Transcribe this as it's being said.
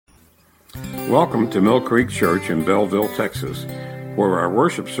Welcome to Mill Creek Church in Belleville, Texas, where our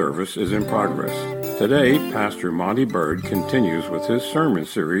worship service is in progress. Today, Pastor Monty Bird continues with his sermon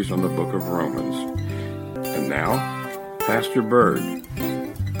series on the book of Romans. And now, Pastor Bird.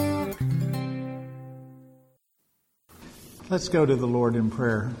 Let's go to the Lord in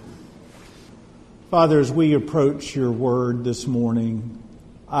prayer. Father, as we approach your word this morning,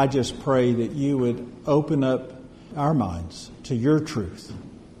 I just pray that you would open up our minds to your truth,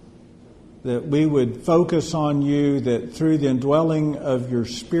 that we would focus on you, that through the indwelling of your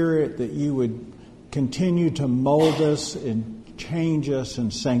Spirit, that you would continue to mold us and change us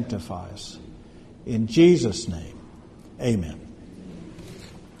and sanctify us. In Jesus' name, amen.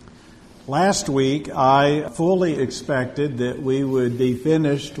 Last week, I fully expected that we would be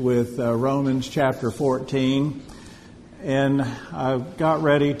finished with Romans chapter 14, and I got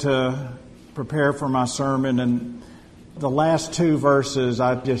ready to prepare for my sermon, and the last two verses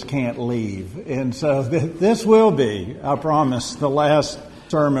I just can't leave. And so this will be, I promise, the last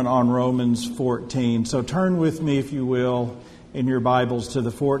sermon on Romans 14. So turn with me, if you will, in your Bibles to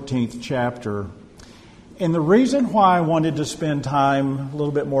the 14th chapter. And the reason why I wanted to spend a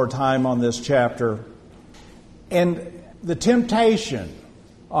little bit more time on this chapter, and the temptation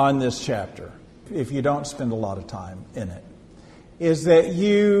on this chapter, if you don't spend a lot of time in it, is that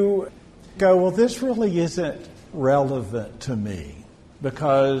you go, well, this really isn't relevant to me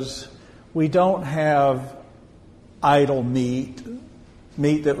because we don't have idol meat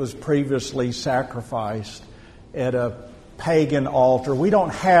that was previously sacrificed at a pagan altar. We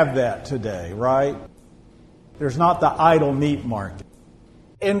don't have that today, right? There's not the idol meat market.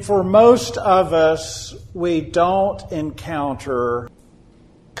 And for most of us, we don't encounter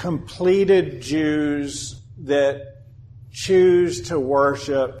completed Jews that choose to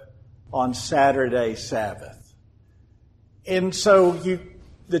worship on Saturday Sabbath. And so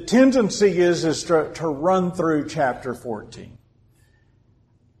the tendency is to run through chapter 14.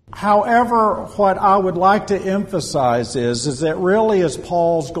 However, what I would like to emphasize is that really as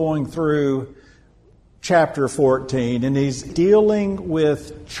Paul's going through chapter 14, and he's dealing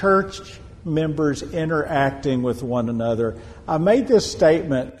with church members interacting with one another. I made this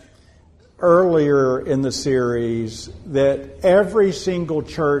statement earlier in the series that every single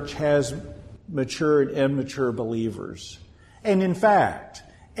church has mature and immature believers. And in fact,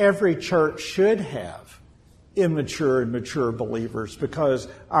 every church should have immature and mature believers because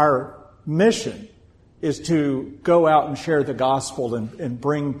our mission is to go out and share the gospel and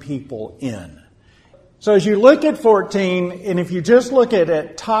bring people in. So as you look at 14, and if you just look at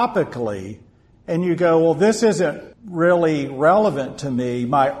it topically, and you go, well, this isn't really relevant to me,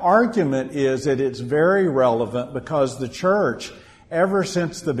 my argument is that it's very relevant because the church, ever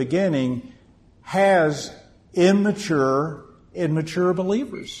since the beginning, has immature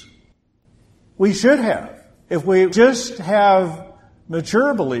believers. We should have. If we just have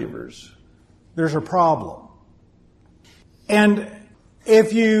mature believers, there's a problem. And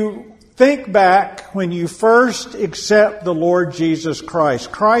if you think back when you first accept the Lord Jesus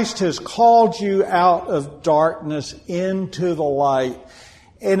Christ, Christ has called you out of darkness into the light.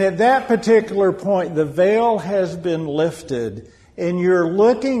 And at that particular point, the veil has been lifted and you're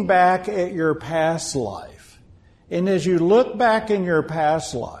looking back at your past life. And as you look back in your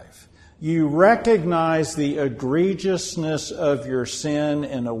past life, you recognize the egregiousness of your sin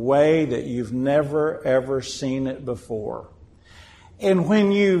in a way that you've never, ever seen it before. And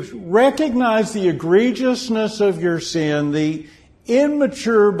when you recognize the egregiousness of your sin, the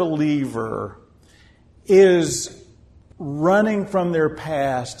immature believer is running from their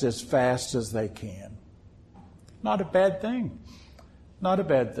past as fast as they can. Not a bad thing. Not a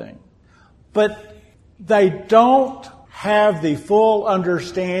bad thing. But they don't have the full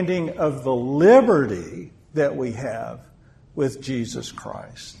understanding of the liberty that we have with Jesus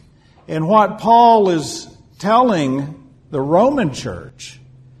Christ. And what Paul is telling the Roman church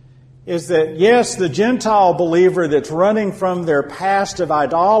is that, yes, the Gentile believer that's running from their past of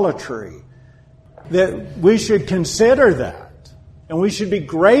idolatry, that we should consider that, and we should be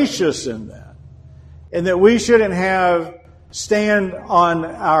gracious in that, and that we shouldn't stand on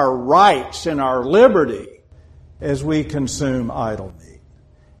our rights and our liberty as we consume idol meat.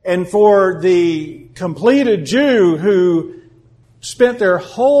 And for the completed Jew who spent their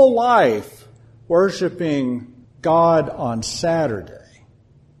whole life worshiping God on Saturday,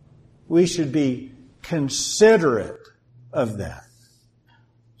 we should be considerate of that.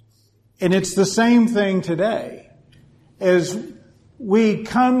 And it's the same thing today. As we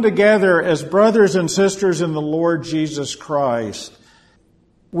come together as brothers and sisters in the Lord Jesus Christ,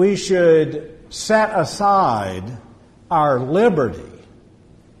 we should set aside our liberty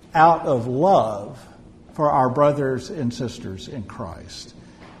out of love for our brothers and sisters in Christ.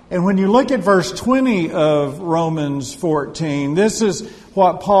 And when you look at verse 20 of Romans 14, this is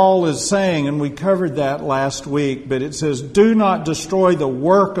what Paul is saying, and we covered that last week, but it says, "Do not destroy the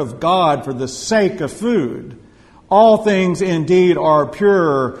work of God for the sake of food. All things indeed are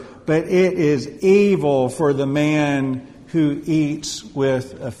pure, but it is evil for the man who eats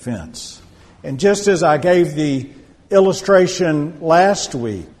with offense." And just as I gave the illustration last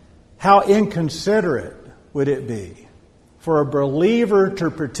week, how inconsiderate would it be for a believer to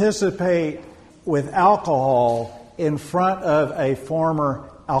participate with alcohol in front of a former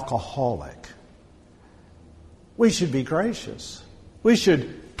alcoholic? We should be gracious. We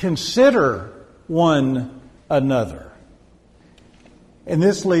should consider one another. And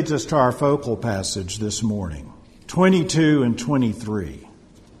this leads us to our focal passage this morning, 22 and 23.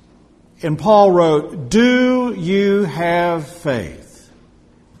 And Paul wrote, "Do you have faith?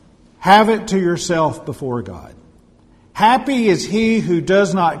 Have it to yourself before God. Happy is he who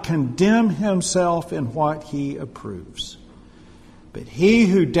does not condemn himself in what he approves. But he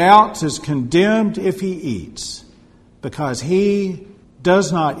who doubts is condemned if he eats, because he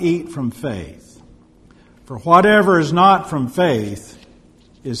does not eat from faith. For whatever is not from faith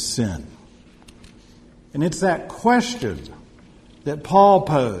is sin." And it's that question that Paul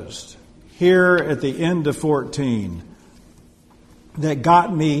posed here at the end of 14 that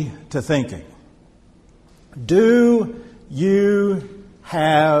got me to thinking. Do you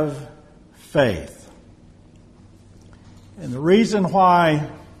have faith? And the reason why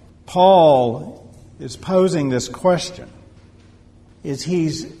Paul is posing this question is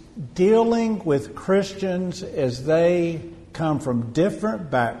he's dealing with Christians as they come from different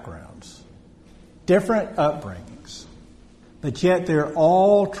backgrounds, different upbringings, but yet they're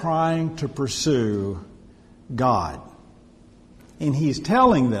all trying to pursue God. And he's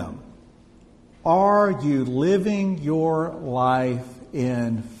telling them, are you living your life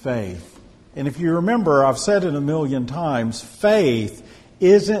in faith? And if you remember, I've said it a million times, faith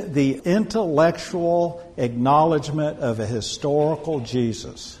isn't the intellectual acknowledgement of a historical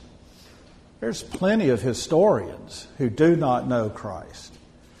Jesus. There's plenty of historians who do not know Christ,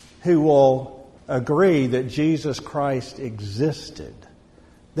 who will agree that Jesus Christ existed.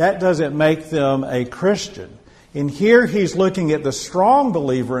 That doesn't make them a Christian. And here he's looking at the strong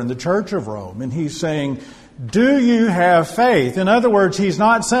believer in the Church of Rome, and he's saying, do you have faith? In other words, he's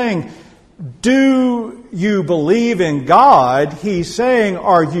not saying, do you believe in God? He's saying,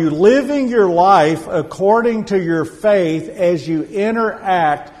 are you living your life according to your faith as you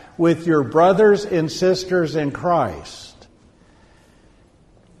interact with your brothers and sisters in Christ?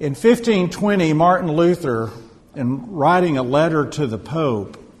 In 1520, Martin Luther, in writing a letter to the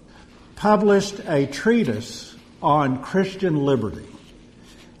Pope, published a treatise on Christian liberty.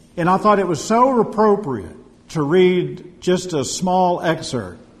 And I thought it was so appropriate to read just a small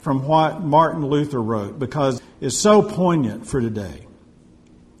excerpt from what Martin Luther wrote, because it's so poignant for today.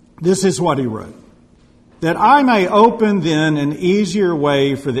 This is what he wrote. "That I may open then an easier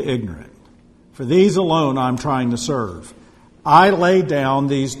way for the ignorant, for these alone I'm trying to serve, I lay down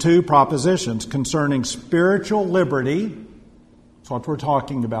these two propositions concerning spiritual liberty." That's what we're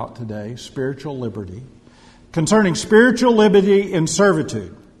talking about today, spiritual liberty. Concerning spiritual liberty and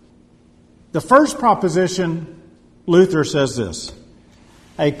servitude. The first proposition, Luther says this: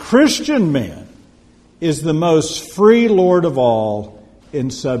 a Christian man is the most free Lord of all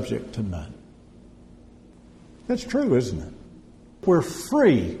and subject to none. That's true, isn't it? We're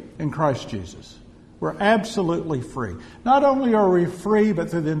free in Christ Jesus. We're absolutely free. Not only are we free, but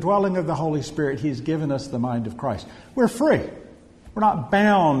through the indwelling of the Holy Spirit, He's given us the mind of Christ. We're free. We're not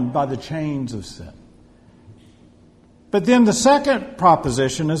bound by the chains of sin. But then the second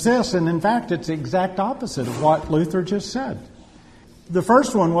proposition is this, and in fact it's the exact opposite of what Luther just said. The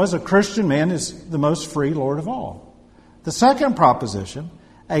first one was a Christian man is the most free Lord of all. The second proposition,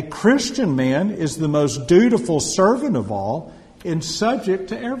 a Christian man is the most dutiful servant of all and subject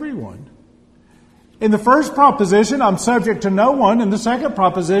to everyone. In the first proposition, I'm subject to no one. In the second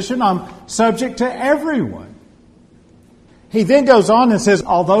proposition, I'm subject to everyone. He then goes on and says,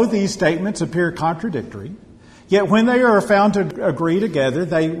 although these statements appear contradictory, yet when they are found to agree together,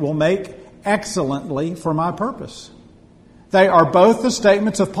 they will make excellently for my purpose. They are both the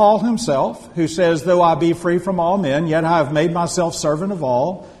statements of Paul himself, who says, though I be free from all men, yet I have made myself servant of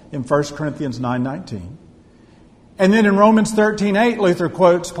all, in 1 Corinthians 9:19. And then in Romans 13:8, Luther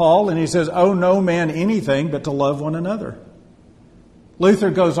quotes Paul, and he says, owe no man anything but to love one another.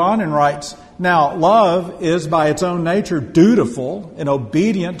 Luther goes on and writes, now love is by its own nature dutiful and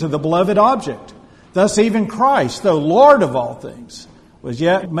obedient to the beloved object. Thus even Christ, though Lord of all things, was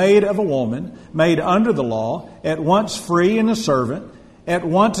yet made of a woman, made under the law, at once free and a servant, at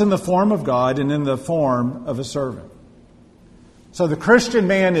once in the form of God and in the form of a servant. So the Christian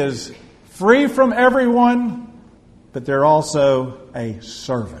man is free from everyone, but they're also a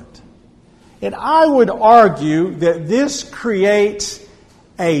servant. And I would argue that this creates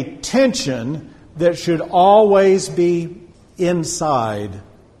a tension that should always be inside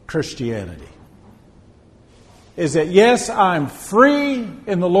Christianity. Is that, yes, I'm free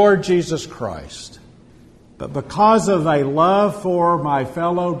in the Lord Jesus Christ, but because of a love for my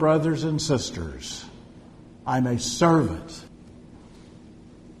fellow brothers and sisters, I'm a servant.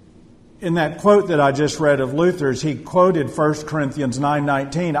 In that quote that I just read of Luther's, he quoted 1 Corinthians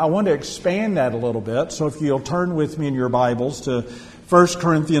 9:19. I want to expand that a little bit, so if you'll turn with me in your Bibles to 1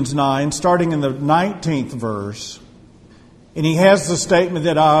 Corinthians 9, starting in the 19th verse. And he has the statement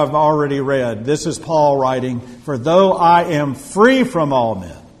that I've already read. This is Paul writing, "For though I am free from all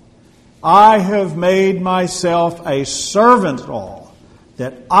men, I have made myself a servant of all,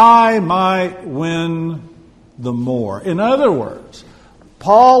 that I might win the more." In other words,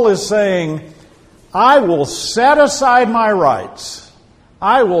 Paul is saying, I will set aside my rights.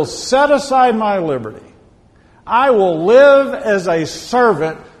 I will set aside my liberty. I will live as a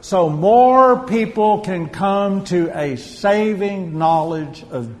servant so more people can come to a saving knowledge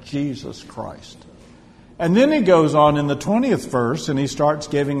of Jesus Christ. And then he goes on in the 20th verse and he starts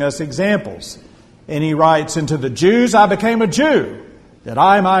giving us examples. And he writes, "And to the Jews I became a Jew, that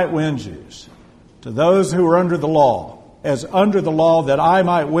I might win Jews. To those who are under the law, as under the law, that I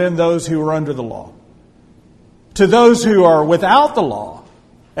might win those who are under the law. To those who are without the law,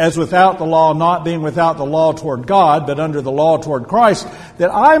 as without the law, not being without the law toward God, but under the law toward Christ,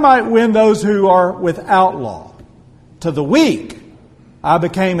 that I might win those who are without law. To the weak I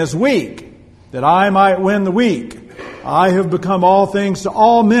became as weak, that I might win the weak. I have become all things to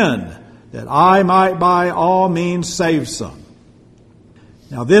all men, that I might by all means save some.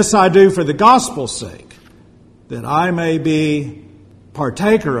 Now this I do for the gospel's sake, that I may be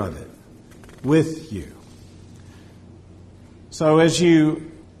partaker of it with you." So as you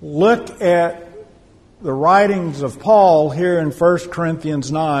look at the writings of Paul here in 1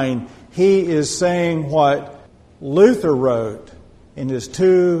 Corinthians 9, he is saying what Luther wrote in his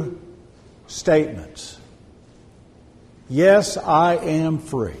two statements. Yes, I am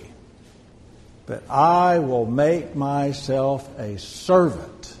free, but I will make myself a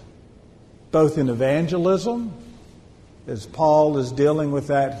servant, both in evangelism, as Paul is dealing with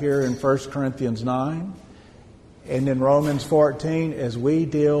that here in 1 Corinthians 9, and in Romans 14, as we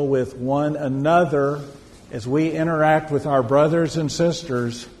deal with one another, as we interact with our brothers and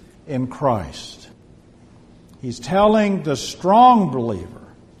sisters in Christ. He's telling the strong believer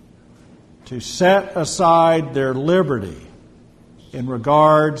to set aside their liberty in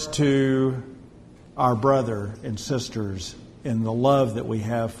regards to our brother and sisters in the love that we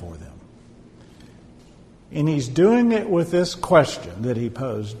have for them. And he's doing it with this question that he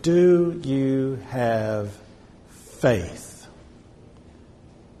posed: do you have faith?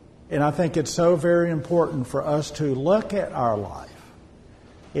 And I think it's so very important for us to look at our life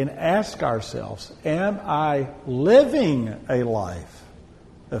and ask ourselves, am I living a life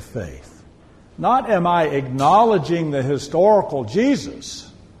of faith? Not am I acknowledging the historical Jesus.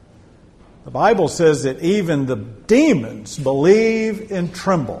 The Bible says that even the demons believe and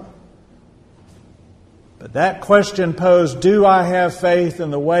tremble. But that question posed, do I have faith,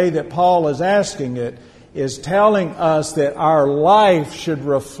 in the way that Paul is asking it, is telling us that our life should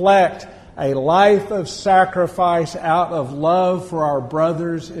reflect a life of sacrifice out of love for our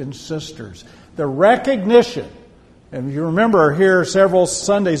brothers and sisters. The recognition, and you remember here several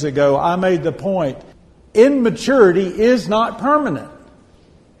Sundays ago, I made the point, immaturity is not permanent.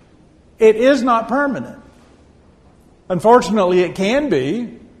 It is not permanent. Unfortunately, it can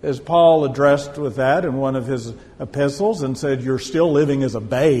be, as Paul addressed with that in one of his epistles and said, you're still living as a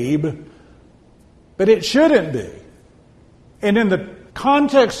babe. But it shouldn't be. And in the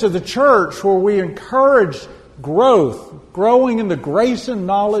context of the church, where we encourage growth, growing in the grace and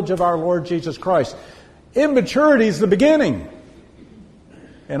knowledge of our Lord Jesus Christ, immaturity is the beginning.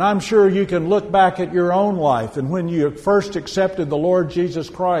 And I'm sure you can look back at your own life and when you first accepted the Lord Jesus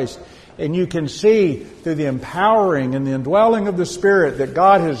Christ, and you can see through the empowering and the indwelling of the Spirit that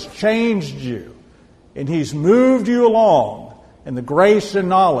God has changed you and He's moved you along in the grace and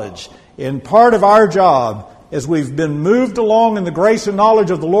knowledge. And part of our job, as we've been moved along in the grace and knowledge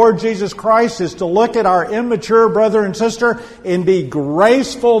of the Lord Jesus Christ, is to look at our immature brother and sister and be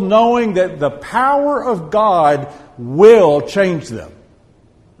graceful, knowing that the power of God will change them.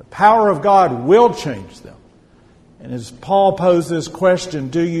 The power of God will change them. And as Paul posed this question,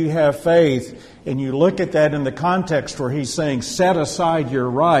 do you have faith? And you look at that in the context where he's saying, set aside your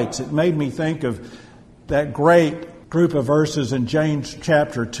rights. It made me think of that great group of verses in James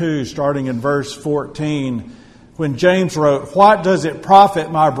chapter 2, starting in verse 14, when James wrote, "What does it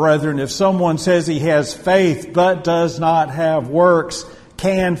profit, my brethren, if someone says he has faith but does not have works?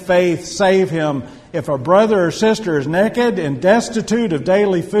 Can faith save him? If a brother or sister is naked and destitute of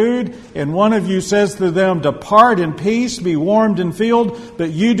daily food, and one of you says to them, 'Depart in peace, be warmed and filled,'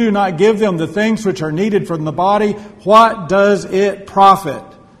 but you do not give them the things which are needed from the body, what does it profit?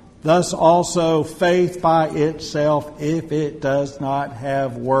 Thus also faith by itself, if it does not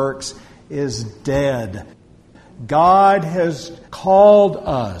have works, is dead." God has called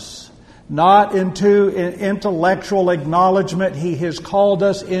us not into an intellectual acknowledgement. He has called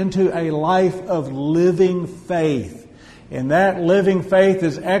us into a life of living faith. And that living faith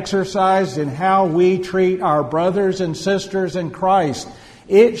is exercised in how we treat our brothers and sisters in Christ.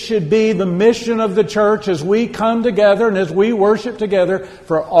 It should be the mission of the church as we come together and as we worship together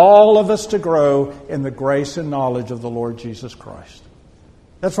for all of us to grow in the grace and knowledge of the Lord Jesus Christ.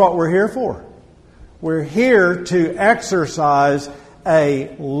 That's what we're here for. We're here to exercise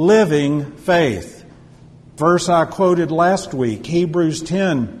a living faith. Verse I quoted last week, Hebrews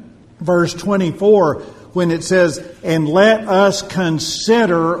 10, verse 24, when it says, "And let us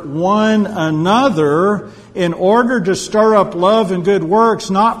consider one another in order to stir up love and good works,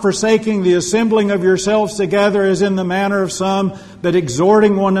 not forsaking the assembling of yourselves together as in the manner of some, but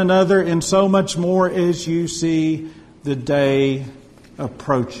exhorting one another, and so much more as you see the day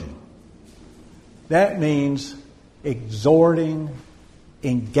approaching." That means exhorting,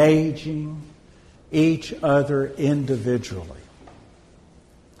 engaging each other individually.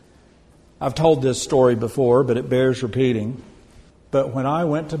 I've told this story before, but it bears repeating. But when I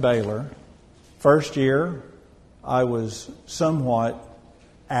went to Baylor, first year, I was somewhat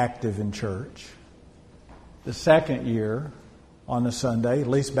active in church. The second year, on a Sunday, at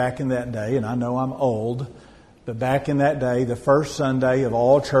least back in that day, and I know I'm old, but back in that day, the first Sunday of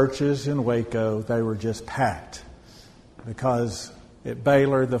all churches in Waco, they were just packed. Because at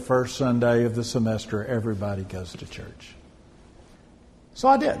Baylor, the first Sunday of the semester, everybody goes to church. So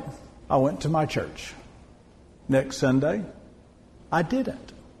I did. I went to my church. Next Sunday, I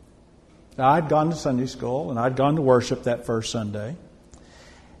didn't. Now, I'd gone to Sunday school and I'd gone to worship that first Sunday.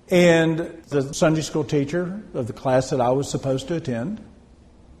 And the Sunday school teacher of the class that I was supposed to attend,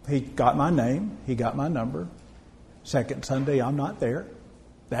 he got my name, he got my number. Second Sunday, I'm not there.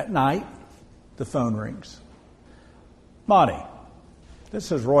 That night, the phone rings. "Monty,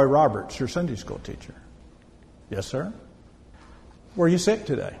 this is Roy Roberts, your Sunday school teacher." "Yes, sir." "Were you sick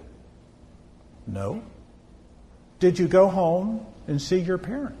today?" "No." "Did you go home and see your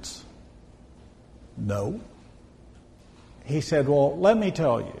parents?" "No." He said, "Well, let me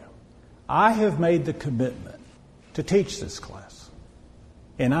tell you, I have made the commitment to teach this class,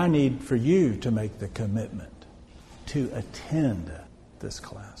 and I need for you to make the commitment to attend this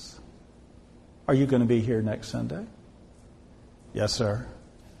class. Are you going to be here next Sunday?" "Yes, sir."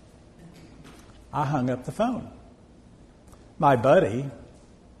 I hung up the phone. My buddy,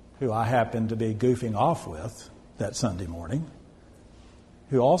 who I happened to be goofing off with that Sunday morning,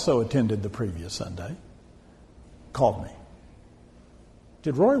 who also attended the previous Sunday, called me.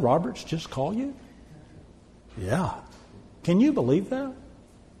 "Did Roy Roberts just call you?" "Yeah." "Can you believe that?"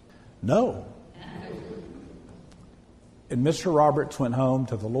 "No." And Mr. Roberts went home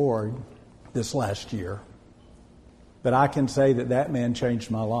to the Lord this last year. But I can say that that man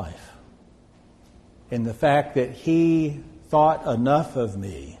changed my life. And the fact that he thought enough of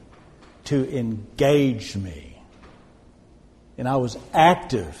me to engage me. And I was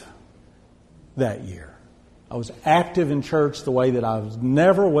active that year. I was active in church the way that I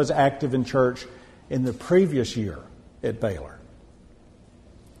never was active in church in the previous year at Baylor.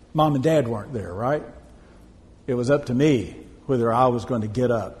 Mom and Dad weren't there, right? It was up to me whether I was going to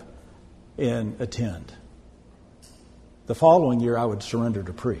get up and attend. The following year, I would surrender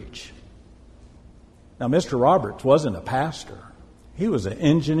to preach. Now, Mr. Roberts wasn't a pastor. He was an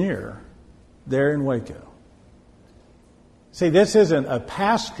engineer there in Waco. See, this isn't a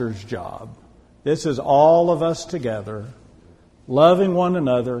pastor's job. This is all of us together, loving one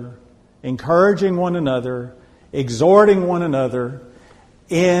another, encouraging one another, exhorting one another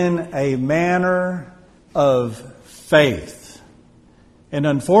in a manner of faith. And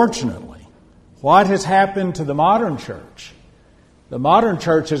unfortunately, what has happened to the modern church? The modern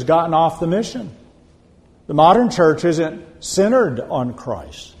church has gotten off the mission. The modern church isn't centered on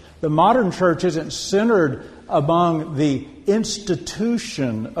Christ. The modern church isn't centered among the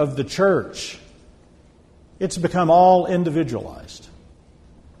institution of the church. It's become all individualized.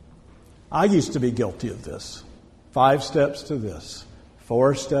 I used to be guilty of this. 5 steps to this,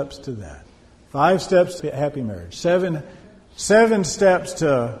 4 steps to that, 5 steps to happy marriage, 7 steps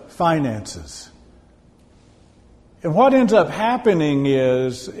to finances. And what ends up happening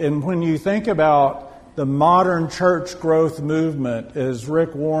is, and when you think about the modern church growth movement, as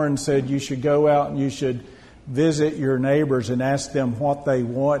Rick Warren said, you should go out and you should visit your neighbors and ask them what they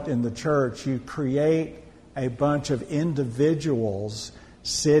want in the church. You create a bunch of individuals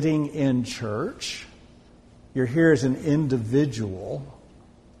sitting in church. You're here as an individual.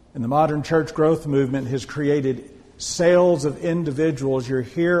 And the modern church growth movement has created sales of individuals. You're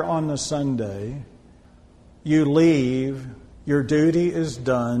here on the Sunday. You leave. Your duty is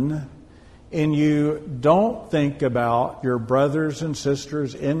done. And you don't think about your brothers and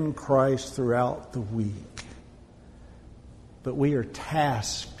sisters in Christ throughout the week. But we are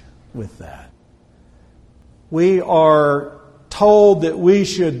tasked with that. We are told that we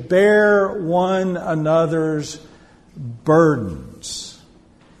should bear one another's burdens.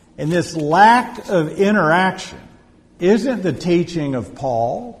 And this lack of interaction isn't the teaching of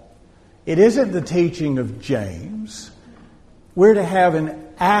Paul. It isn't the teaching of James. We're to have an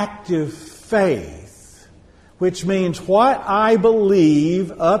active faith, which means what I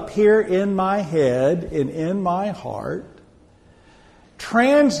believe up here in my head and in my heart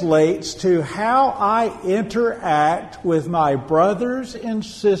translates to how I interact with my brothers and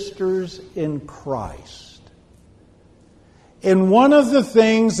sisters in Christ. And one of the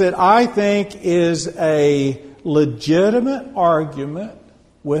things that I think is a legitimate argument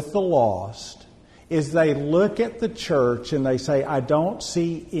with the lost is they look at the church and they say, I don't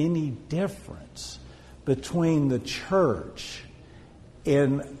see any difference between the church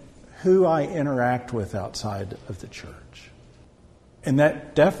and who I interact with outside of the church. And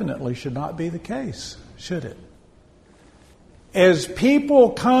that definitely should not be the case, should it? As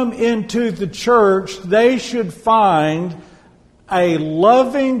people come into the church, they should find a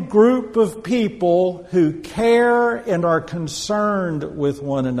loving group of people who care and are concerned with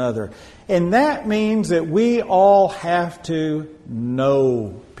one another. And that means that we all have to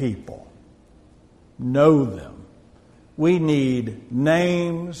know people. Know them. We need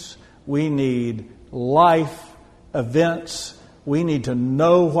names. We need life events. We need to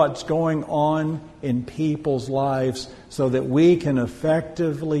know what's going on in people's lives so that we can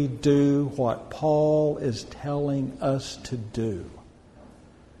effectively do what Paul is telling us to do.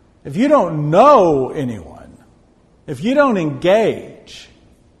 If you don't know anyone, if you don't engage,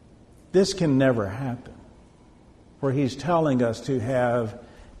 this can never happen. Where he's telling us to have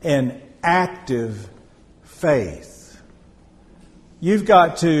an active faith. You've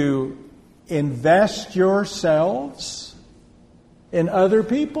got to invest yourselves in other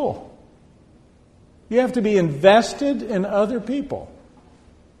people. You have to be invested in other people.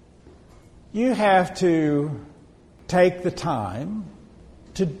 You have to take the time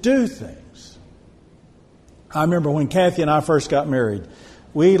to do things. I remember when Kathy and I first got married,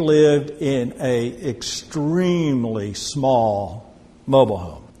 we lived in an extremely small mobile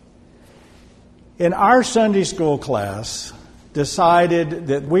home. And our Sunday school class decided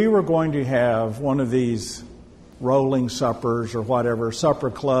that we were going to have one of these rolling suppers or whatever, supper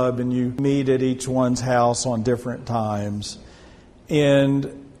club, and you meet at each one's house on different times.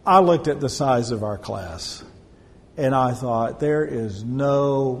 And I looked at the size of our class, and I thought, there is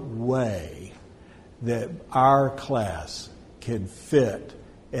no way that our class can fit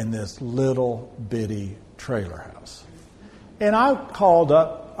in this little bitty trailer house. And I called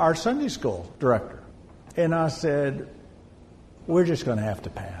up our Sunday school director, and I said, we're just going to have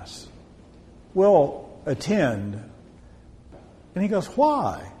to pass. We'll attend. And he goes,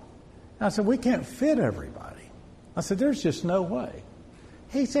 why? And I said, we can't fit everybody. I said, there's just no way.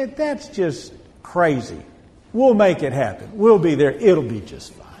 He said, that's just crazy. We'll make it happen. We'll be there. It'll be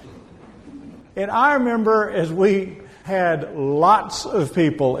just fine. And I remember as we had lots of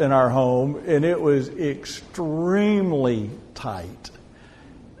people in our home, and it was extremely tight.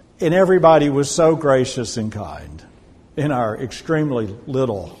 And everybody was so gracious and kind in our extremely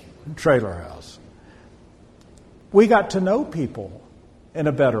little trailer house. We got to know people in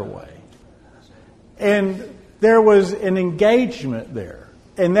a better way. And there was an engagement there.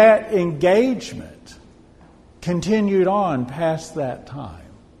 And that engagement continued on past that time.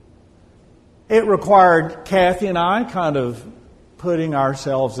 It required Kathy and I kind of putting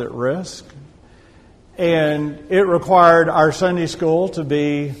ourselves at risk. And it required our Sunday school to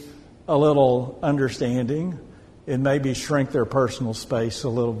be a little understanding and maybe shrink their personal space a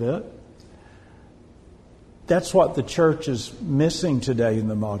little bit. That's what the church is missing today in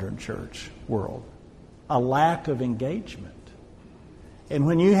the modern church world. a lack of engagement. And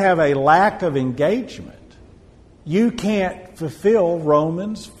when you have a lack of engagement, you can't fulfill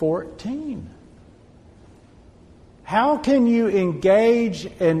Romans 14. How can you engage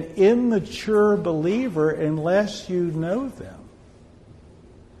an immature believer unless you know them?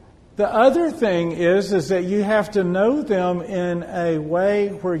 The other thing is that you have to know them in a way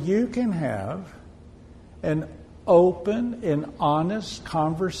where you can have an open and honest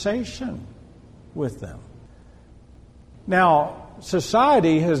conversation with them. Now,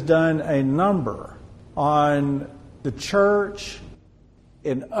 society has done a number on the church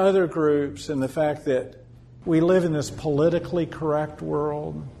and other groups and the fact that we live in this politically correct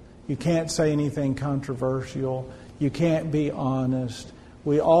world. You can't say anything controversial. You can't be honest.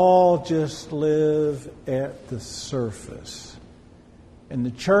 We all just live at the surface. And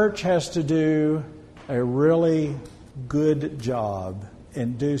the church has to do a really good job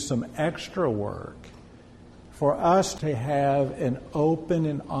and do some extra work for us to have an open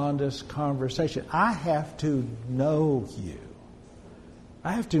and honest conversation. I have to know you.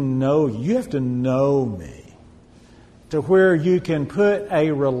 I have to know you. You have to know me to where you can put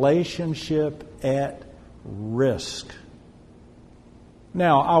a relationship at risk.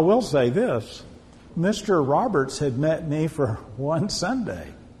 Now, I will say this. Mr. Roberts had met me for one Sunday.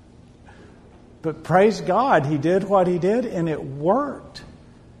 But praise God, he did what he did, and it worked.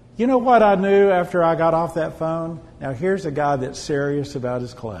 You know what I knew after I got off that phone? Now, here's a guy that's serious about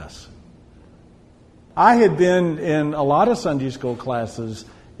his class. I had been in a lot of Sunday school classes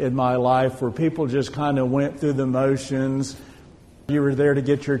in my life where people just kind of went through the motions. You were there to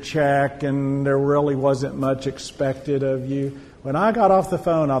get your check, and there really wasn't much expected of you. When I got off the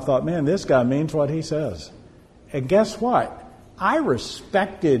phone, I thought, man, this guy means what he says. And guess what? I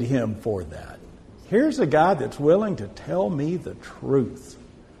respected him for that. Here's a guy that's willing to tell me the truth.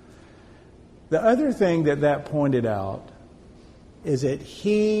 The other thing that pointed out is that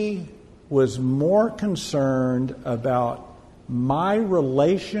he was more concerned about my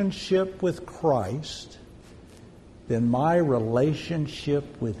relationship with Christ than my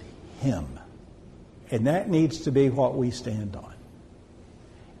relationship with him. And that needs to be what we stand on.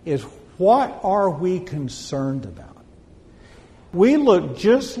 Is what are we concerned about? We look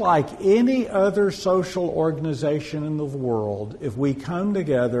just like any other social organization in the world if we come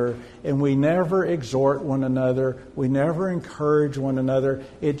together and we never exhort one another, we never encourage one another.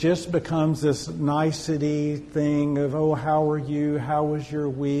 It just becomes this nicety thing of, oh, how are you? How was your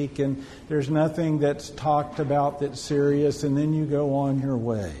week? And there's nothing that's talked about that's serious, and then you go on your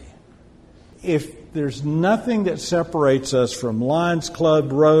way. If there's nothing that separates us from Lions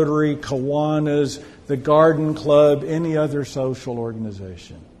Club, Rotary, Kiwanis, the Garden Club, any other social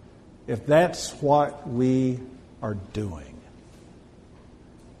organization, if that's what we are doing.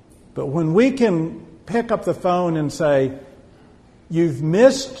 But when we can pick up the phone and say, you've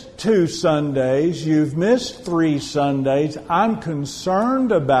missed 2 Sundays, you've missed 3 Sundays, I'm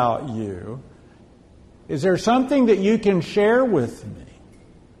concerned about you. Is there something that you can share with me?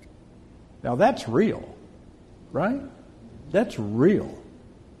 Now that's real, right? That's real.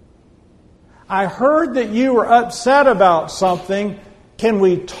 I heard that you were upset about something. Can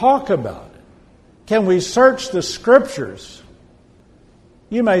we talk about it? Can we search the Scriptures?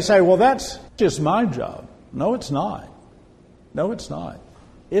 You may say, well, that's just my job. No, it's not. No, it's not.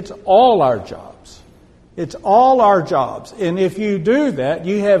 It's all our jobs. It's all our jobs. And if you do that,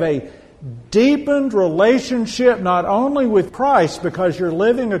 you have a deepened relationship not only with Christ because you're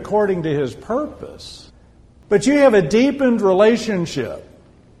living according to His purpose, but you have a deepened relationship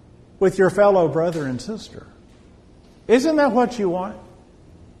with your fellow brother and sister. Isn't that what you want?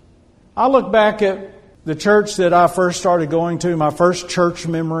 I look back at the church that I first started going to, my first church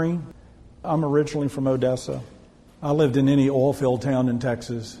memory. I'm originally from Odessa. I lived in any oil-filled town in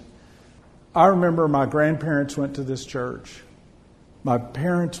Texas. I remember my grandparents went to this church. My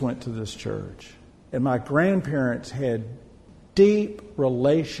parents went to this church. And my grandparents had deep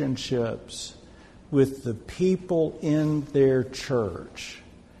relationships with the people in their church.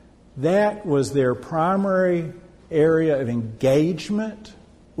 That was their primary area of engagement,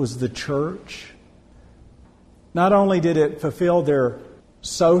 was the church. Not only did it fulfill their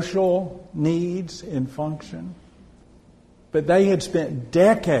social needs and function, but they had spent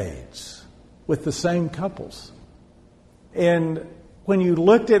decades with the same couples. And when you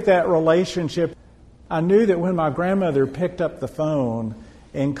looked at that relationship, I knew that when my grandmother picked up the phone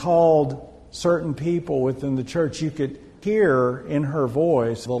and called certain people within the church, you could hear in her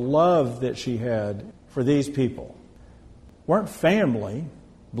voice the love that she had for these people. Weren't family,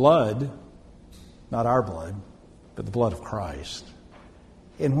 blood, not our blood, but the blood of Christ.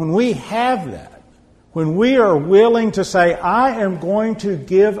 And when we have that, when we are willing to say, I am going to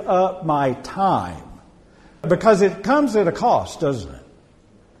give up my time, because it comes at a cost, doesn't it?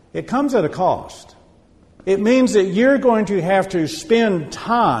 It comes at a cost. It means that you're going to have to spend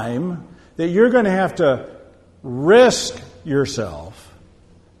time, that you're going to have to risk yourself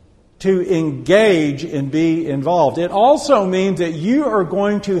to engage and be involved. It also means that you are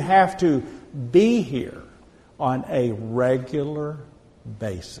going to have to be here on a regular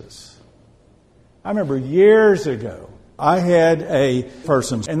basis. I remember years ago, I had a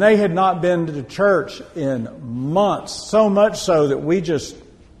person, and they had not been to church in months, so much so that we just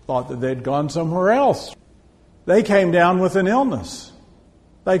thought that they'd gone somewhere else. They came down with an illness.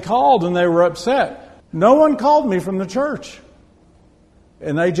 They called and they were upset. No one called me from the church.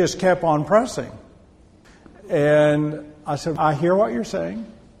 And they just kept on pressing. And I said, I hear what you're saying,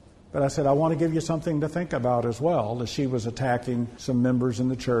 but I said, I want to give you something to think about as well. As she was attacking some members in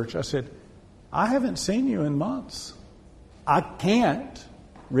the church, I said, I haven't seen you in months. I can't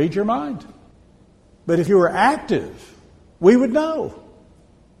read your mind. But if you were active, we would know.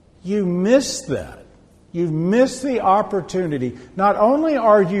 You missed that. You've missed the opportunity. Not only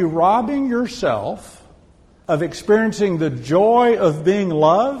are you robbing yourself of experiencing the joy of being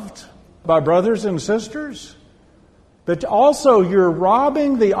loved by brothers and sisters, but also you're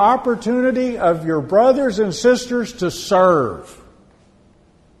robbing the opportunity of your brothers and sisters to serve.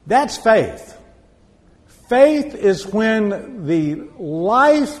 That's faith. Faith is when the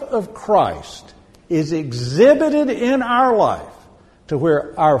life of Christ is exhibited in our life to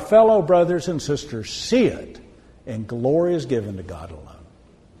where our fellow brothers and sisters see it, and glory is given to God alone.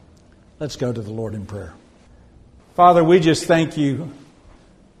 Let's go to the Lord in prayer. Father, we just thank you.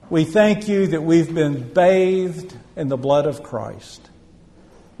 We thank you that we've been bathed in the blood of Christ.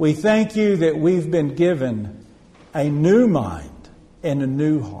 We thank you that we've been given a new mind and a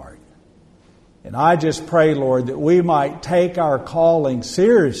new heart. And I just pray, Lord, that we might take our calling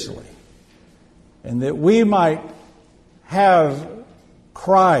seriously, and that we might have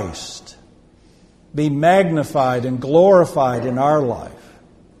Christ be magnified and glorified in our life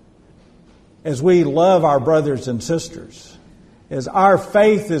as we love our brothers and sisters, as our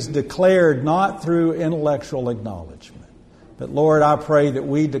faith is declared not through intellectual acknowledgement, but Lord, I pray that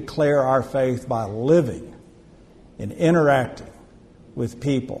we declare our faith by living and interacting with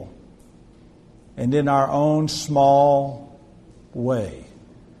people, and in our own small way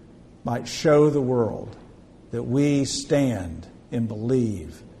might show the world that we stand and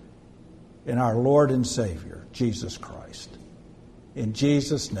believe in our Lord and Savior, Jesus Christ. In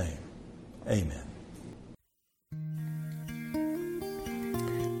Jesus' name, amen.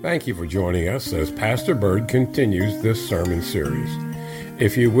 Thank you for joining us as Pastor Bird continues this sermon series.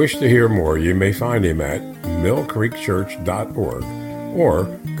 If you wish to hear more, you may find him at millcreekchurch.org or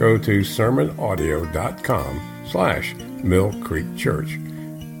go to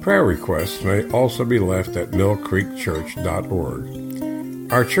sermonaudio.com/millcreekchurch. Prayer requests may also be left at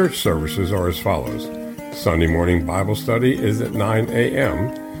millcreekchurch.org. Our church services are as follows. Sunday morning Bible study is at 9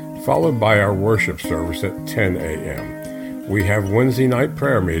 a.m., followed by our worship service at 10 a.m. We have Wednesday night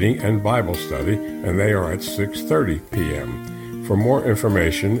prayer meeting and Bible study, and they are at 6:30 p.m. For more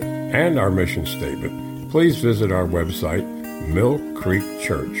information and our mission statement, please visit our website,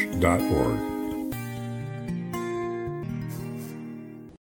 millcreekchurch.org.